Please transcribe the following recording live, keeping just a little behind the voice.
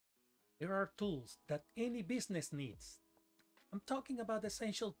There are tools that any business needs. I'm talking about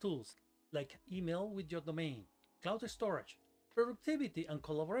essential tools like email with your domain, cloud storage, productivity and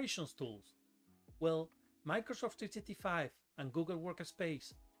collaborations tools. Well, Microsoft 365 and Google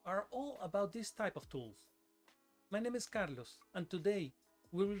Workspace are all about this type of tools. My name is Carlos, and today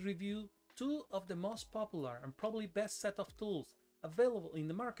we will review two of the most popular and probably best set of tools available in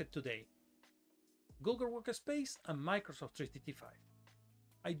the market today: Google Workspace and Microsoft 365.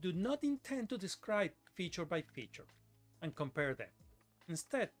 I do not intend to describe feature by feature and compare them.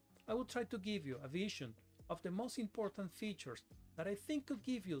 Instead, I will try to give you a vision of the most important features that I think could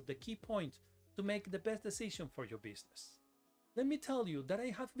give you the key points to make the best decision for your business. Let me tell you that I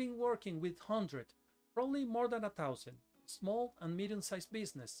have been working with hundreds, probably more than 1,000, small and medium-sized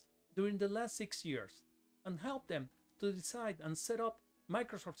business during the last 6 years and help them to decide and set up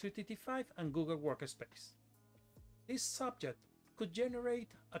Microsoft 365 and Google Workspace. This subject could generate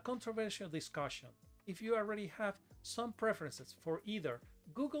a controversial discussion if you already have some preferences for either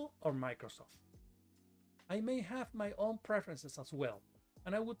Google or Microsoft. I may have my own preferences as well,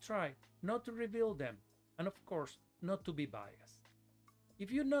 and I would try not to reveal them and of course not to be biased. If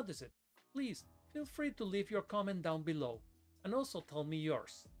you notice it, please feel free to leave your comment down below and also tell me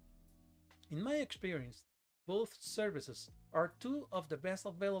yours. In my experience, both services are two of the best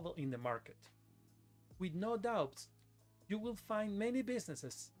available in the market. With no doubts, you will find many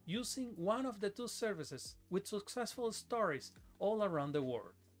businesses using one of the two services with successful stories all around the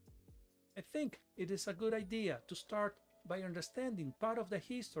world. I think it is a good idea to start by understanding part of the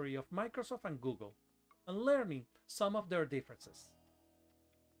history of Microsoft and Google and learning some of their differences.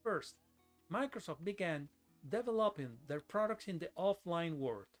 First, Microsoft began developing their products in the offline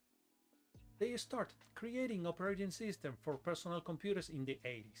world. They started creating operating systems for personal computers in the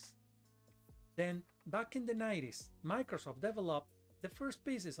 80s. Then, back in the 90s, Microsoft developed the first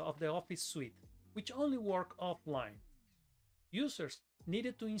pieces of the Office suite, which only work offline. Users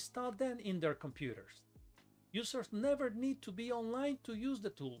needed to install them in their computers. Users never need to be online to use the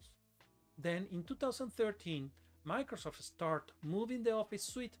tools. Then, in 2013, Microsoft started moving the Office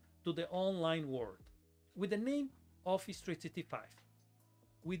suite to the online world with the name Office 365.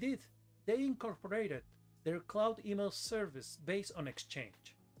 With it, they incorporated their cloud email service based on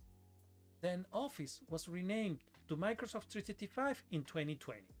Exchange. Then Office was renamed to Microsoft 365 in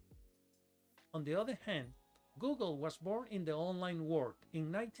 2020. On the other hand, Google was born in the online world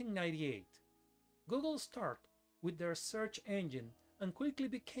in 1998. Google started with their search engine and quickly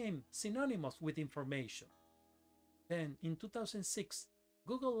became synonymous with information. Then, in 2006,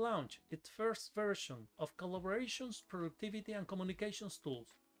 Google launched its first version of collaborations, productivity, and communications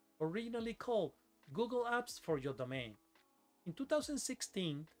tools, originally called Google Apps for your domain. In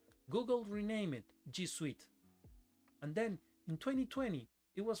 2016, Google renamed it G Suite. And then, in 2020,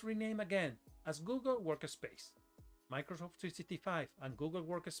 it was renamed again as Google Workspace. Microsoft 365 and Google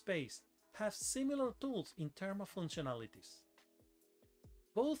Workspace have similar tools in terms of functionalities.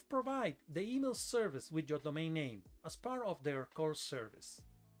 Both provide the email service with your domain name as part of their core service.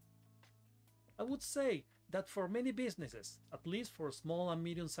 I would say that for many businesses, at least for small and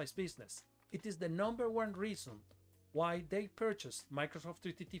medium-sized business, it is the #1 reason why they purchase Microsoft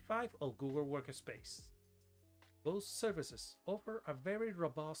 365 or Google Workspace. Both services offer a very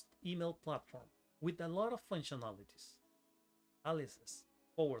robust email platform with a lot of functionalities: aliases,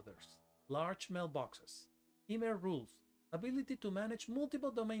 forwarders, large mailboxes, email rules, ability to manage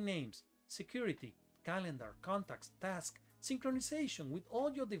multiple domain names, security, calendar, contacts, tasks, synchronization with all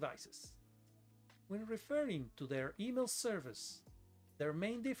your devices. When referring to their email service, their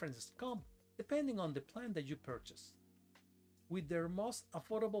main differences come depending on the plan that you purchase. With their most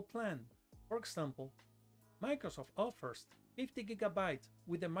affordable plan, for example, Microsoft offers 50 GB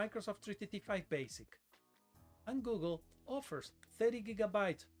with the Microsoft 365 Basic, and Google offers 30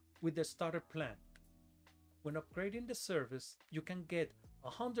 GB with the starter plan. When upgrading the service, you can get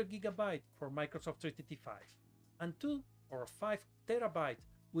 100 GB for Microsoft 365 and 2 or 5 TB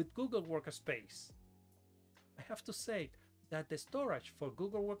with Google Workspace. I have to say that the storage for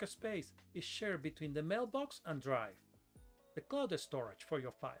Google Workspace is shared between the mailbox and Drive, the cloud storage for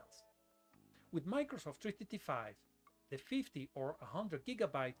your files. With Microsoft 365, the 50 or 100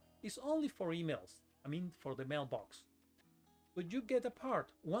 GB is only for emails, for the mailbox. But you get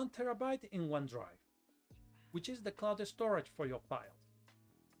apart 1 TB in OneDrive, which is the cloud storage for your files.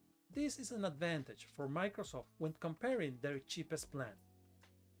 This is an advantage for Microsoft when comparing their cheapest plan,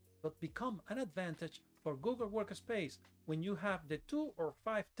 but become an advantage for Google Workspace when you have the 2 or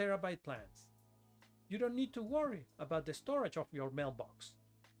 5 TB plans. You don't need to worry about the storage of your mailbox.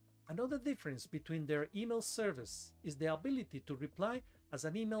 Another difference between their email service is the ability to reply as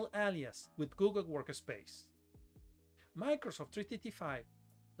an email alias with Google Workspace. Microsoft 365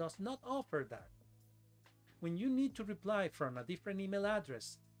 does not offer that. When you need to reply from a different email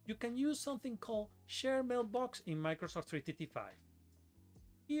address, you can use something called Share Mailbox in Microsoft 365.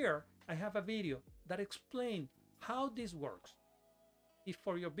 Here, I have a video that explains how this works. If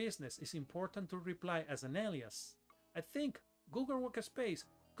for your business it's important to reply as an alias, I think Google Workspace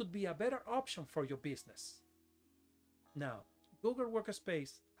could be a better option for your business. Now, Google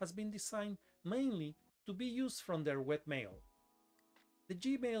Workspace has been designed mainly to be used from their webmail, the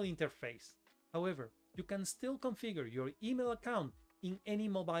Gmail interface. However, you can still configure your email account in any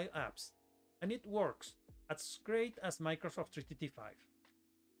mobile apps, and it works as great as Microsoft 365.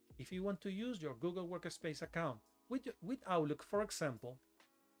 If you want to use your Google Workspace account with Outlook, for example,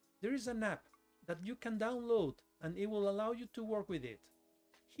 there is an app that you can download and it will allow you to work with it.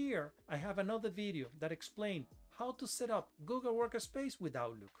 Here I have another video that explains how to set up Google Workspace with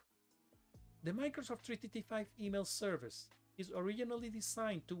Outlook. The Microsoft 365 email service is originally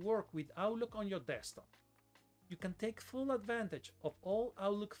designed to work with Outlook on your desktop. You can take full advantage of all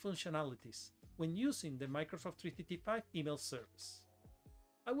Outlook functionalities when using the Microsoft 365 email service.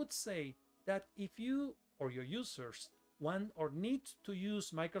 I would say that if you or your users want or need to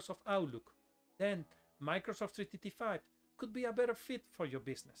use Microsoft Outlook, then Microsoft 365 could be a better fit for your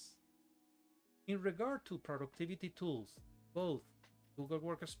business. In regard to productivity tools, both Google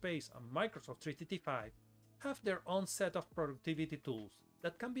Workspace and Microsoft 365 have their own set of productivity tools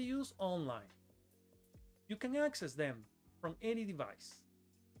that can be used online. You can access them from any device.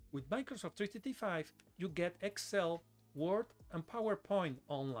 With Microsoft 365, you get Excel, Word, and PowerPoint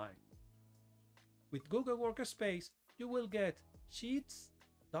online. With Google Workspace, you will get Sheets,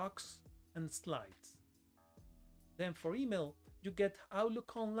 Docs, and Slides. Then for email, you get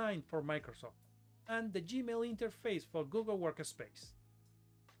Outlook Online for Microsoft and the Gmail interface for Google Workspace.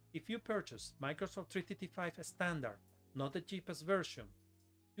 If you purchase Microsoft 365 Standard, not the cheapest version,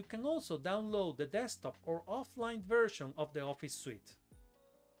 you can also download the desktop or offline version of the Office suite.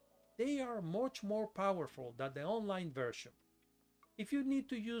 They are much more powerful than the online version. If you need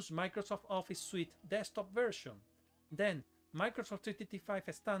to use Microsoft Office Suite desktop version, then Microsoft 365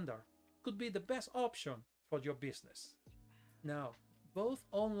 Standard could be the best option for your business. Now, both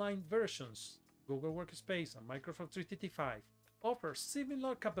online versions, Google Workspace and Microsoft 365, offer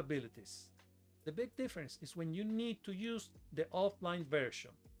similar capabilities. The big difference is when you need to use the offline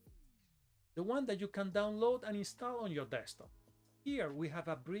version, the one that you can download and install on your desktop. Here we have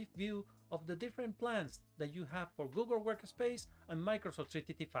a brief view of the different plans that you have for Google Workspace and Microsoft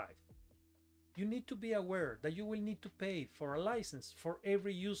 365. You need to be aware that you will need to pay for a license for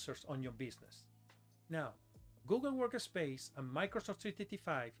every user on your business. Now, Google Workspace and Microsoft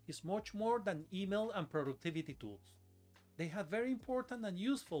 365 is much more than email and productivity tools. They have very important and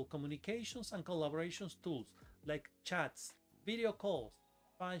useful communications and collaborations tools like chats, video calls,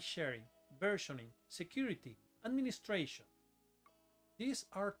 file sharing, versioning, security, administration. These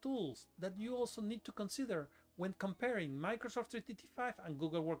are tools that you also need to consider when comparing Microsoft 365 and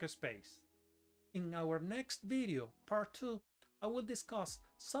Google Workspace. In our next video, part 2, I will discuss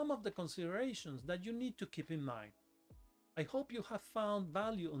some of the considerations that you need to keep in mind. I hope you have found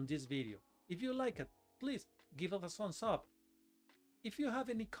value on this video. If you like it, please give it a thumbs up. If you have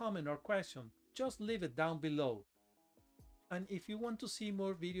any comment or question, just leave it down below. And if you want to see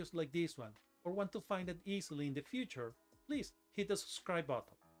more videos like this one, or want to find it easily in the future, please hit the subscribe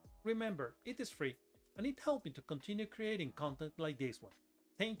button. Remember, it is free, and it helps me to continue creating content like this one.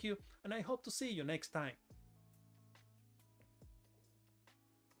 Thank you, and I hope to see you next time.